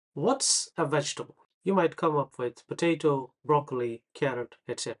What's a vegetable? You might come up with potato, broccoli, carrot,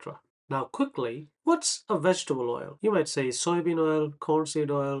 etc. Now quickly, what's a vegetable oil? You might say soybean oil,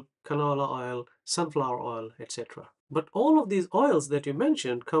 cornseed oil, canola oil, sunflower oil, etc. But all of these oils that you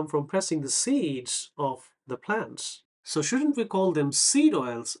mentioned come from pressing the seeds of the plants. So shouldn't we call them seed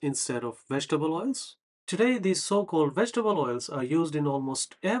oils instead of vegetable oils? Today, these so-called vegetable oils are used in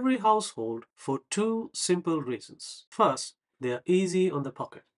almost every household for two simple reasons. First, they are easy on the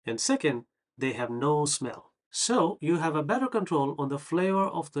pocket. And second, they have no smell. So you have a better control on the flavor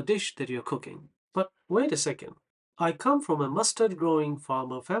of the dish that you're cooking. But wait a second. I come from a mustard growing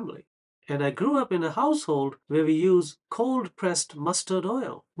farmer family. And I grew up in a household where we use cold pressed mustard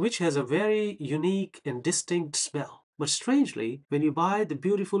oil, which has a very unique and distinct smell. But strangely, when you buy the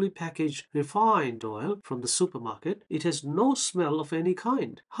beautifully packaged refined oil from the supermarket, it has no smell of any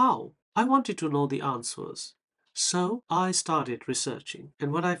kind. How? I wanted to know the answers. So I started researching,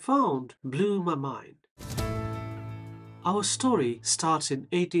 and what I found blew my mind. Our story starts in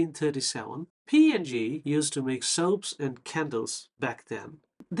 1837. P&G used to make soaps and candles back then.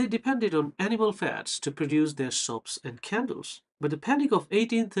 They depended on animal fats to produce their soaps and candles. But the panic of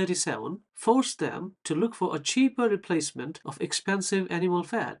 1837 forced them to look for a cheaper replacement of expensive animal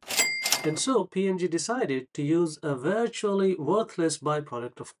fat. And so P&G decided to use a virtually worthless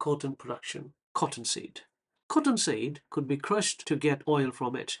byproduct of cotton production, cottonseed. Cottonseed could be crushed to get oil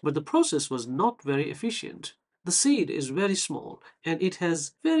from it, but the process was not very efficient. The seed is very small and it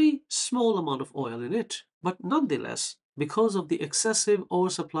has very small amount of oil in it. But nonetheless, because of the excessive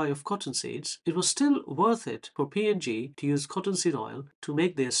oversupply of cotton seeds, it was still worth it for P&G to use cottonseed oil to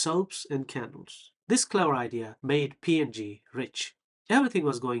make their soaps and candles. This clever idea made P&G rich. Everything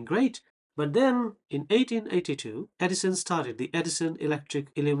was going great. But then, in 1882, Edison started the Edison Electric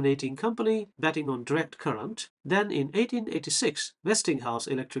Illuminating Company, betting on direct current. Then, in 1886, Westinghouse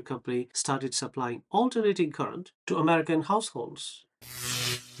Electric Company started supplying alternating current to American households.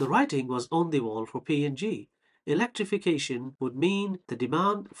 The writing was on the wall for P&G. Electrification would mean the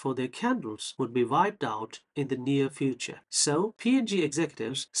demand for their candles would be wiped out in the near future. So P&G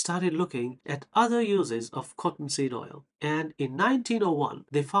executives started looking at other uses of cottonseed oil. And in 1901,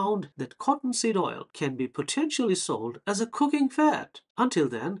 they found that cottonseed oil can be potentially sold as a cooking fat. Until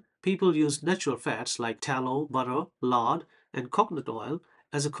then, people used natural fats like tallow, butter, lard, and coconut oil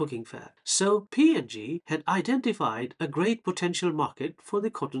as a cooking fat. So P&G had identified a great potential market for the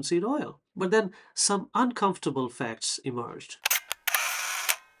cottonseed oil. But then some uncomfortable facts emerged.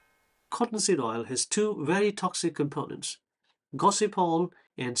 Cottonseed oil has two very toxic components, gossypol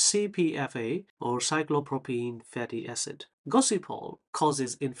and CPFA, or cyclopropene fatty acid. Gossypol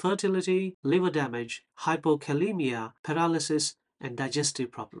causes infertility, liver damage, hypokalemia, paralysis, and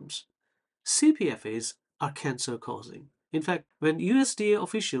digestive problems. CPFAs are cancer-causing. In fact, when USDA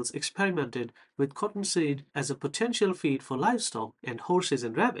officials experimented with cottonseed as a potential feed for livestock and horses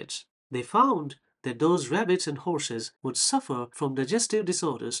and rabbits, they found that those rabbits and horses would suffer from digestive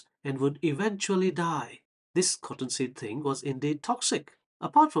disorders and would eventually die. This cottonseed thing was indeed toxic.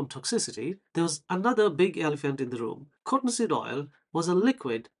 Apart from toxicity, there was another big elephant in the room. Cottonseed oil was a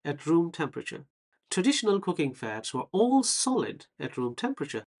liquid at room temperature. Traditional cooking fats were all solid at room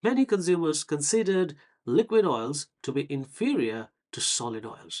temperature. Many consumers considered liquid oils to be inferior to solid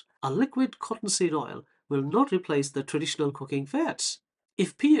oils. A liquid cottonseed oil will not replace the traditional cooking fats.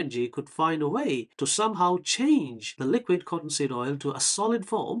 If P&G could find a way to somehow change the liquid cottonseed oil to a solid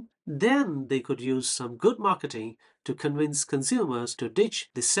form, then they could use some good marketing to convince consumers to ditch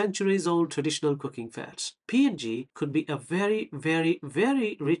the centuries-old traditional cooking fats. P&G could be a very, very,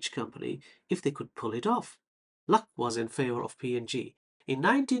 very rich company if they could pull it off. Luck was in favor of P&G. In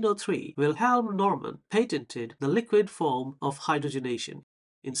 1903, Wilhelm Normann patented the liquid form of hydrogenation.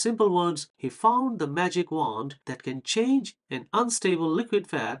 In simple words, he found the magic wand that can change an unstable liquid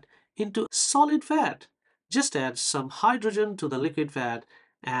fat into solid fat. Just add some hydrogen to the liquid fat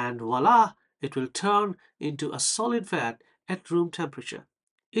and voila, it will turn into a solid fat at room temperature.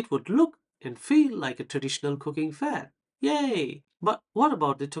 It would look and feel like a traditional cooking fat. Yay! But what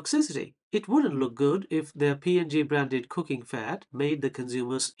about the toxicity? It wouldn't look good if their P&G branded cooking fat made the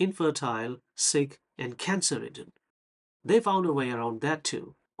consumers infertile, sick, and cancer-ridden. They found a way around that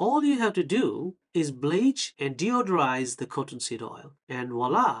too. All you have to do is bleach and deodorize the cottonseed oil, and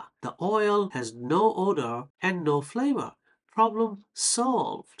voila, the oil has no odor and no flavor. Problem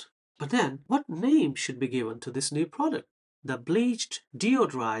solved. But then, what name should be given to this new product? The bleached,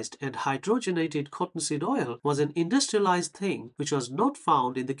 deodorized, and hydrogenated cottonseed oil was an industrialized thing which was not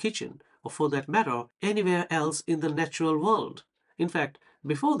found in the kitchen, or for that matter, anywhere else in the natural world. In fact,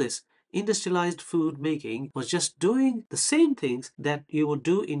 before this, industrialized food making was just doing the same things that you would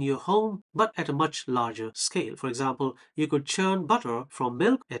do in your home, but at a much larger scale. For example, you could churn butter from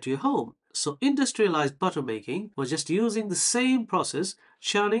milk at your home. So industrialized butter making was just using the same process,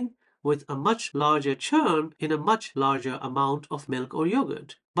 churning with a much larger churn in a much larger amount of milk or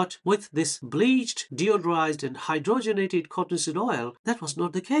yogurt. But with this bleached, deodorized and hydrogenated cottonseed oil, that was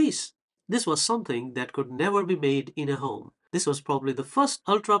not the case. This was something that could never be made in a home. This was probably the first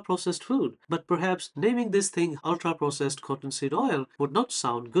ultra-processed food, but perhaps naming this thing ultra-processed cottonseed oil would not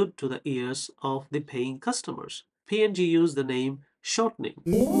sound good to the ears of the paying customers. P&G used the name shortening.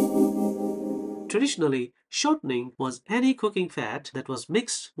 Traditionally, shortening was any cooking fat that was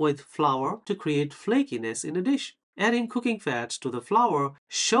mixed with flour to create flakiness in a dish. Adding cooking fats to the flour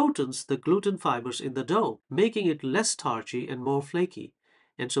shortens the gluten fibers in the dough, making it less starchy and more flaky.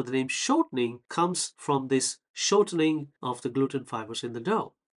 And so the name shortening comes from this shortening of the gluten fibers in the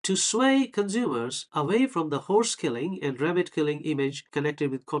dough. To sway consumers away from the horse killing and rabbit killing image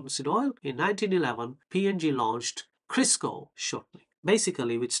connected with cottonseed oil, in 1911, P&G launched CRISCO shortening,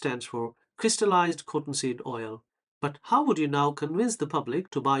 basically which stands for crystallized cottonseed oil. But how would you now convince the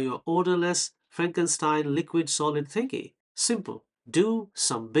public to buy your odorless Frankenstein liquid solid thingy? Simple. Do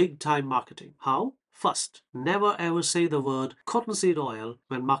some big time marketing. How? First, never ever say the word cottonseed oil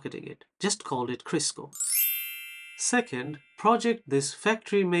when marketing it. Just call it CRISCO. Second, project this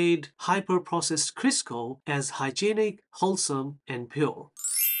factory-made hyper-processed CRISCO as hygienic, wholesome, and pure.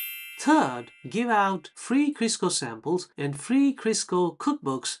 Third, give out free CRISCO samples and free CRISCO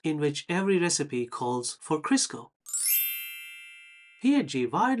cookbooks in which every recipe calls for CRISCO. P&G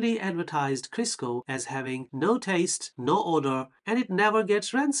widely advertised CRISCO as having no taste, no odor, and it never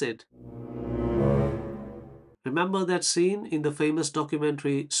gets rancid. Remember that scene in the famous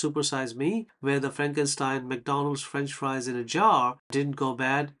documentary Super Size Me, where the Frankenstein McDonald's French fries in a jar didn't go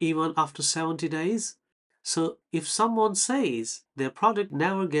bad even after 70 days? So if someone says their product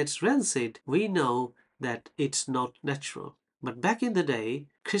never gets rancid, we know that it's not natural. But back in the day,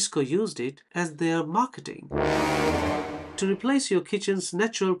 CRISCO used it as their marketing. To replace your kitchen's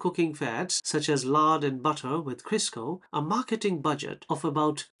natural cooking fats, such as lard and butter, with CRISCO, a marketing budget of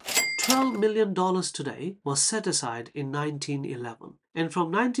about $12 million today was set aside in 1911. And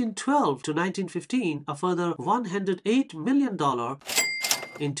from 1912 to 1915, a further $108 million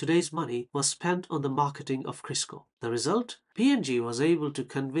in today's money was spent on the marketing of CRISCO. The result? P&G was able to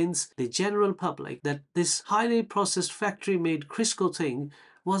convince the general public that this highly processed factory-made CRISCO thing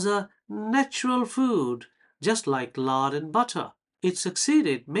was a natural food, just like lard and butter. It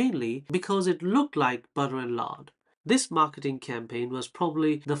succeeded mainly because it looked like butter and lard. This marketing campaign was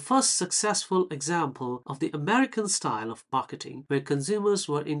probably the first successful example of the American style of marketing, where consumers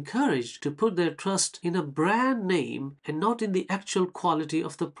were encouraged to put their trust in a brand name and not in the actual quality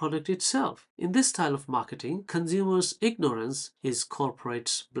of the product itself. In this style of marketing, consumers' ignorance is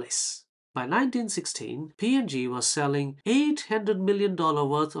corporate's bliss. By 1916, P&G was selling $800 million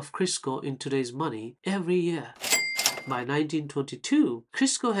worth of CRISCO in today's money every year. By 1922,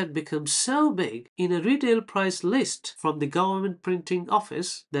 CRISCO had become so big in a retail price list from the government printing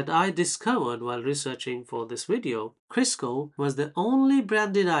office that I discovered while researching for this video. CRISCO was the only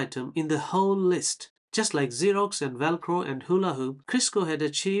branded item in the whole list. Just like Xerox and Velcro and Hula Hoop, CRISCO had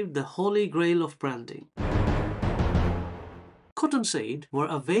achieved the holy grail of branding. Cottonseed were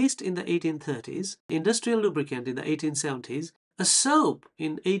a waste in the 1830s, industrial lubricant in the 1870s, a soap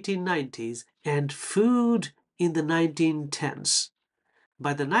in 1890s, and food in the 1910s.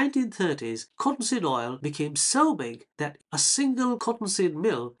 By the 1930s, cottonseed oil became so big that a single cottonseed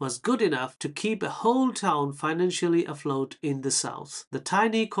mill was good enough to keep a whole town financially afloat in the South. The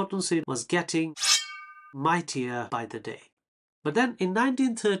tiny cottonseed was getting mightier by the day. But then in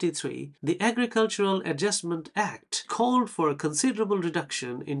 1933, the Agricultural Adjustment Act called for a considerable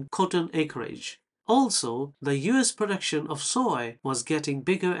reduction in cotton acreage. Also, the US production of soy was getting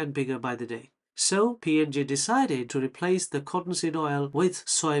bigger and bigger by the day. So P&G decided to replace the cottonseed oil with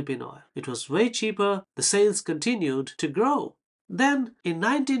soybean oil. It was way cheaper, the sales continued to grow. Then in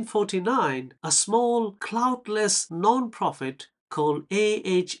 1949, a small cloudless non-profit called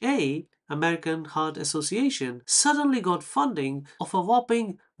AHA, American Heart Association, suddenly got funding of a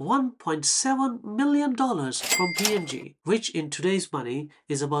whopping $1.7 million from P&G, which in today's money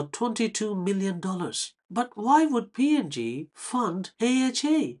is about $22 million. But why would P&G fund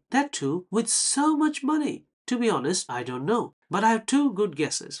AHA? That too with so much money? To be honest, I don't know. But I have two good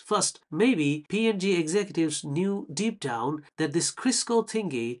guesses. First, maybe P&G executives knew deep down that this CRISCO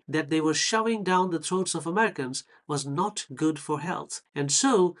thingy that they were shoving down the throats of Americans was not good for health. And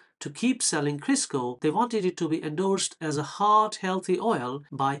so, to keep selling CRISCO, they wanted it to be endorsed as a heart-healthy oil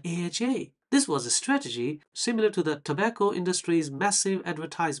by AHA. This was a strategy similar to the tobacco industry's massive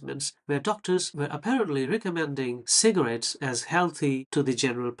advertisements where doctors were apparently recommending cigarettes as healthy to the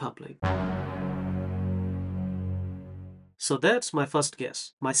general public. So that's my first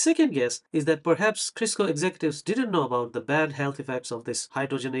guess. My second guess is that perhaps CRISCO executives didn't know about the bad health effects of this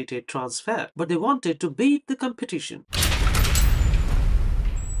hydrogenated trans fat, but they wanted to beat the competition.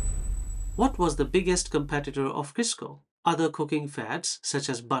 What was the biggest competitor of CRISCO? Other cooking fats such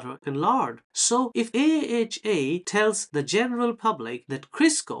as butter and lard. So if AHA tells the general public that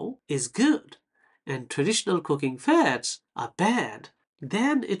CRISCO is good and traditional cooking fats are bad,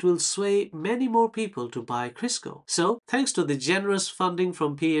 then it will sway many more people to buy CRISCO. So, thanks to the generous funding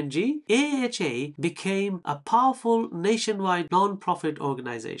from P&G, AHA became a powerful nationwide non-profit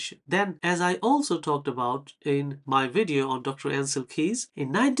organization. Then, as I also talked about in my video on Dr. Ancel Keys, in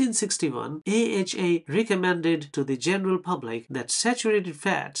 1961, AHA recommended to the general public that saturated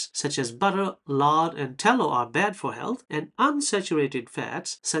fats such as butter, lard, and tallow are bad for health, and unsaturated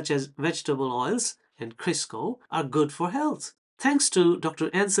fats such as vegetable oils and CRISCO are good for health. Thanks to Dr.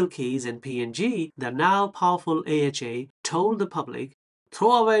 Ancel Keys and P&G, the now powerful AHA told the public,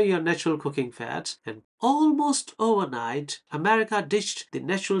 throw away your natural cooking fats, and almost overnight, America ditched the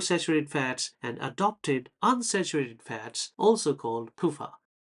natural saturated fats and adopted unsaturated fats, also called PUFA.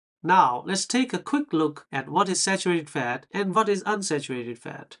 Now, let's take a quick look at what is saturated fat and what is unsaturated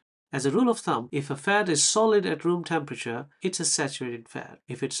fat. As a rule of thumb, if a fat is solid at room temperature, it's a saturated fat.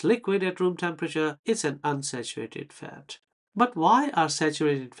 If it's liquid at room temperature, it's an unsaturated fat. But why are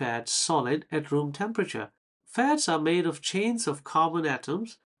saturated fats solid at room temperature? Fats are made of chains of carbon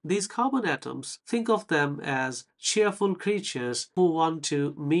atoms. These carbon atoms, think of them as cheerful creatures who want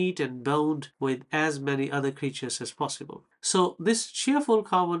to meet and bond with as many other creatures as possible. So this cheerful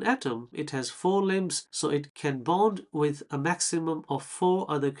carbon atom, it has 4 limbs, so it can bond with a maximum of 4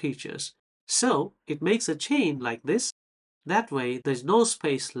 other creatures. So it makes a chain like this. That way, there's no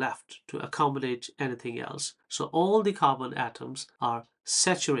space left to accommodate anything else. So all the carbon atoms are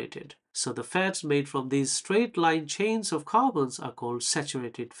saturated. So the fats made from these straight line chains of carbons are called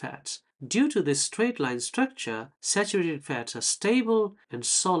saturated fats. Due to this straight line structure, saturated fats are stable and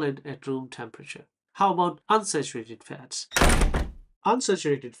solid at room temperature. How about unsaturated fats?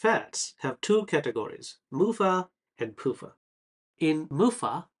 Unsaturated fats have 2 categories, MUFA and PUFA. In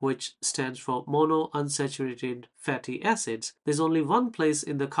MUFA, which stands for monounsaturated fatty acids, there's only one place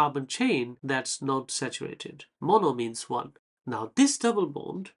in the carbon chain that's not saturated. Mono means 1. Now this double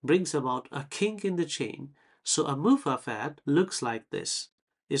bond brings about a kink in the chain, so a MUFA fat looks like this.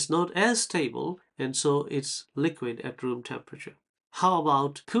 It's not as stable, and so it's liquid at room temperature. How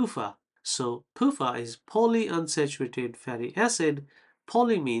about PUFA? So PUFA is polyunsaturated fatty acid.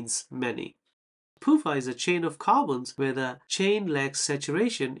 Poly means many. PUFA is a chain of carbons where the chain lacks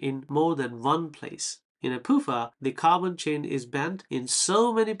saturation in more than one place. In a PUFA, the carbon chain is bent in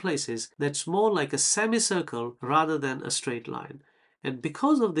so many places that it's more like a semicircle rather than a straight line. And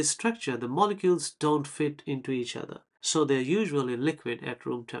because of this structure, the molecules don't fit into each other. So they're usually liquid at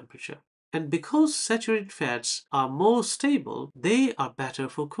room temperature. And because saturated fats are more stable, they are better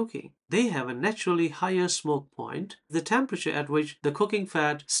for cooking. They have a naturally higher smoke point, the temperature at which the cooking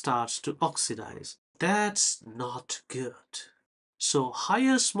fat starts to oxidize. That's not good. So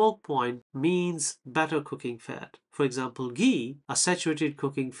higher smoke point means better cooking fat. For example, ghee, a saturated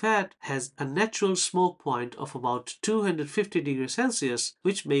cooking fat, has a natural smoke point of about 250 degrees Celsius,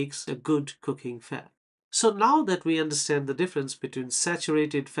 which makes a good cooking fat. So now that we understand the difference between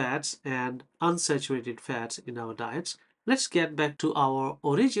saturated fats and unsaturated fats in our diets, let's get back to our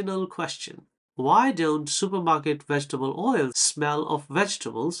original question. Why don't supermarket vegetable oils smell of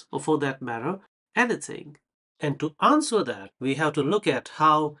vegetables, or for that matter, anything? And to answer that, we have to look at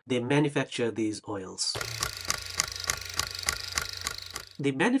how they manufacture these oils.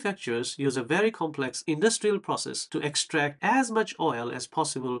 The manufacturers use a very complex industrial process to extract as much oil as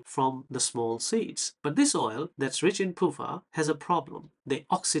possible from the small seeds. But this oil that's rich in PUFA has a problem. They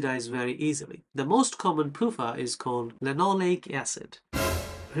oxidize very easily. The most common PUFA is called linoleic acid.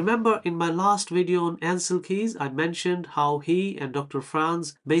 Remember in my last video on Ancel Keys, I mentioned how he and Dr.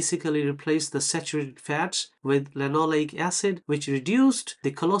 Franz basically replaced the saturated fats with linoleic acid, which reduced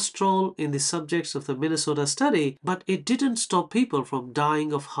the cholesterol in the subjects of the Minnesota study, but it didn't stop people from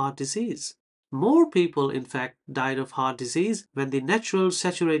dying of heart disease. More people, in fact, died of heart disease when the natural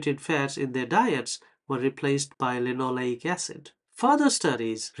saturated fats in their diets were replaced by linoleic acid. Further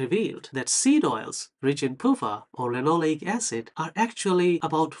studies revealed that seed oils rich in PUFA or linoleic acid are actually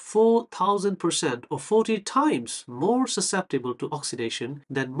about 4,000% or 40 times more susceptible to oxidation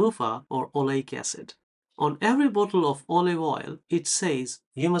than MUFA or oleic acid. On every bottle of olive oil, it says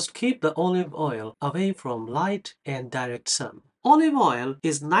you must keep the olive oil away from light and direct sun. Olive oil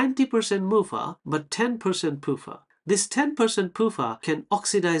is 90% MUFA but 10% PUFA. This 10% PUFA can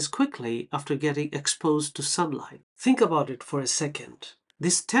oxidize quickly after getting exposed to sunlight. Think about it for a second.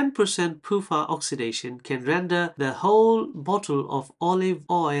 This 10% PUFA oxidation can render the whole bottle of olive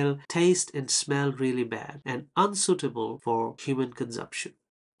oil taste and smell really bad and unsuitable for human consumption.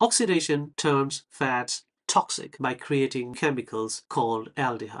 Oxidation turns fats toxic by creating chemicals called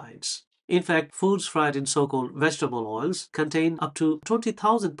aldehydes. In fact, foods fried in so-called vegetable oils contain up to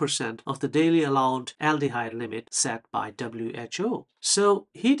 20,000% of the daily allowed aldehyde limit set by WHO. So,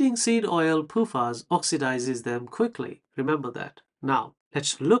 heating seed oil PUFAs oxidizes them quickly. Remember that. Now,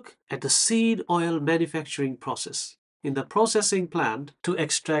 let's look at the seed oil manufacturing process. In the processing plant, to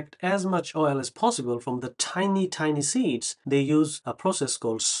extract as much oil as possible from the tiny seeds, they use a process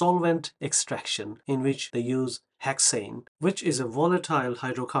called solvent extraction, in which they use hexane, which is a volatile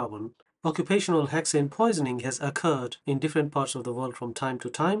hydrocarbon. Occupational hexane poisoning has occurred in different parts of the world from time to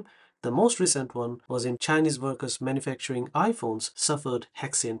time. The most recent one was in Chinese workers manufacturing iPhones suffered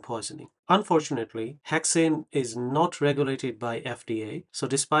hexane poisoning. Unfortunately, hexane is not regulated by FDA, so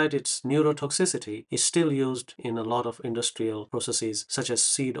despite its neurotoxicity, it's still used in a lot of industrial processes such as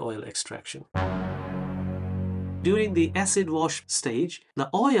seed oil extraction. During the acid wash stage, the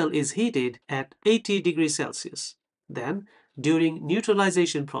oil is heated at 80 degrees Celsius. Then, during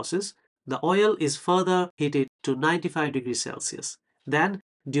neutralization process, the oil is further heated to 95 degrees Celsius. Then,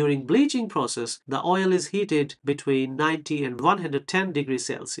 during bleaching process, the oil is heated between 90 and 110 degrees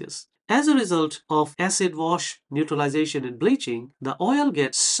Celsius. As a result of acid wash, neutralization, and bleaching, the oil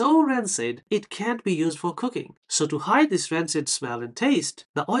gets so rancid it can't be used for cooking. So to hide this rancid smell and taste,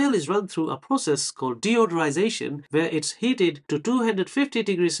 the oil is run through a process called deodorization, where it's heated to 250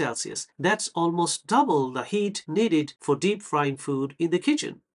 degrees Celsius. That's almost double the heat needed for deep frying food in the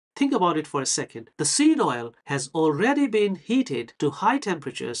kitchen. Think about it for a second. The seed oil has already been heated to high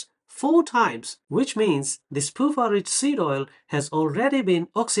temperatures 4 times, which means this PUFA-rich seed oil has already been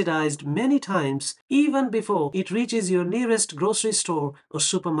oxidized many times even before it reaches your nearest grocery store or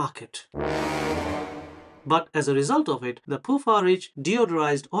supermarket. But as a result of it, the PUFA-rich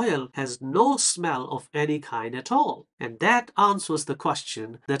deodorized oil has no smell of any kind at all. And that answers the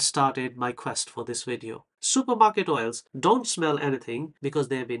question that started my quest for this video. Supermarket oils don't smell anything because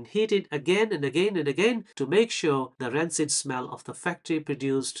they have been heated again and again and again to make sure the rancid smell of the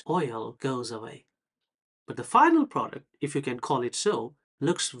factory-produced oil goes away. But the final product, if you can call it so,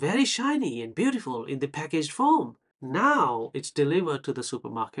 looks very shiny and beautiful in the packaged form. Now it's delivered to the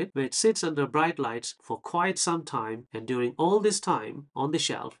supermarket where it sits under bright lights for quite some time, and during all this time on the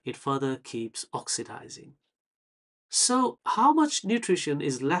shelf it further keeps oxidizing. So how much nutrition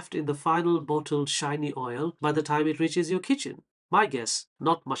is left in the final bottled shiny oil by the time it reaches your kitchen? My guess,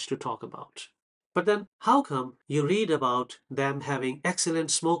 not much to talk about. But then how come you read about them having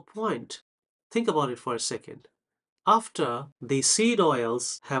excellent smoke point? Think about it for a second. After the seed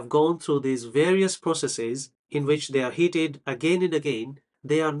oils have gone through these various processes in which they are heated again and again,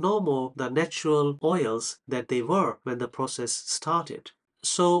 they are no more the natural oils that they were when the process started.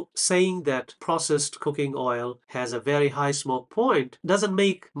 So saying that processed cooking oil has a very high smoke point doesn't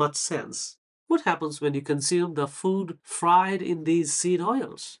make much sense. What happens when you consume the food fried in these seed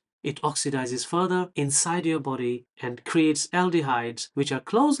oils? It oxidizes further inside your body and creates aldehydes, which are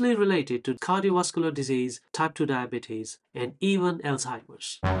closely related to cardiovascular disease, type 2 diabetes, and even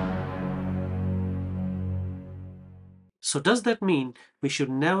Alzheimer's. So does that mean we should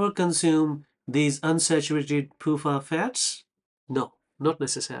never consume these unsaturated PUFA fats? No, not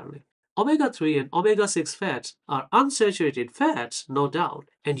necessarily. Omega-3 and omega-6 fats are unsaturated fats, no doubt,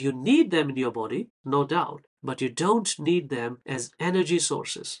 and you need them in your body, no doubt, but you don't need them as energy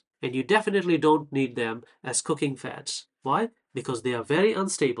sources. And you definitely don't need them as cooking fats. Why? Because they are very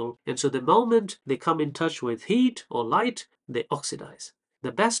unstable, and so the moment they come in touch with heat or light, they oxidize.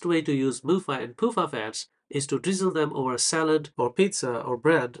 The best way to use MUFA and PUFA fats is to drizzle them over a salad or pizza or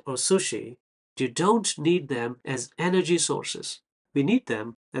bread or sushi. You don't need them as energy sources. We need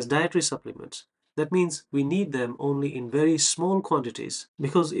them as dietary supplements. That means we need them only in very small quantities,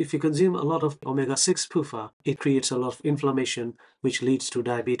 because if you consume a lot of omega-6 PUFA, it creates a lot of inflammation, which leads to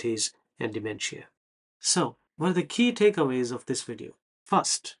diabetes and dementia. So, what are the key takeaways of this video?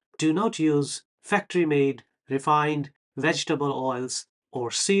 First, do not use factory-made, refined vegetable oils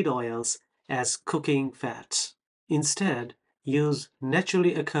or seed oils as cooking fats. Instead, use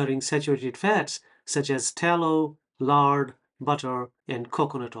naturally occurring saturated fats such as tallow, lard, butter, and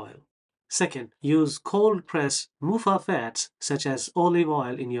coconut oil. Second, use cold-pressed MUFA fats such as olive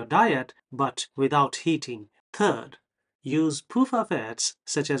oil in your diet, but without heating. Third, use PUFA fats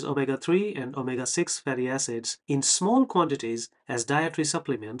such as omega-3 and omega-6 fatty acids in small quantities as dietary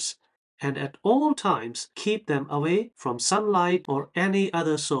supplements, and at all times keep them away from sunlight or any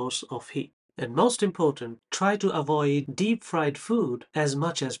other source of heat. And most important, try to avoid deep-fried food as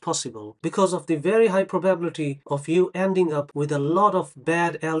much as possible because of the very high probability of you ending up with a lot of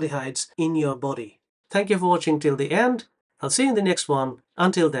bad aldehydes in your body. Thank you for watching till the end. I'll see you in the next one.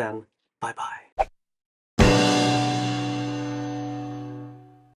 Until then, bye-bye.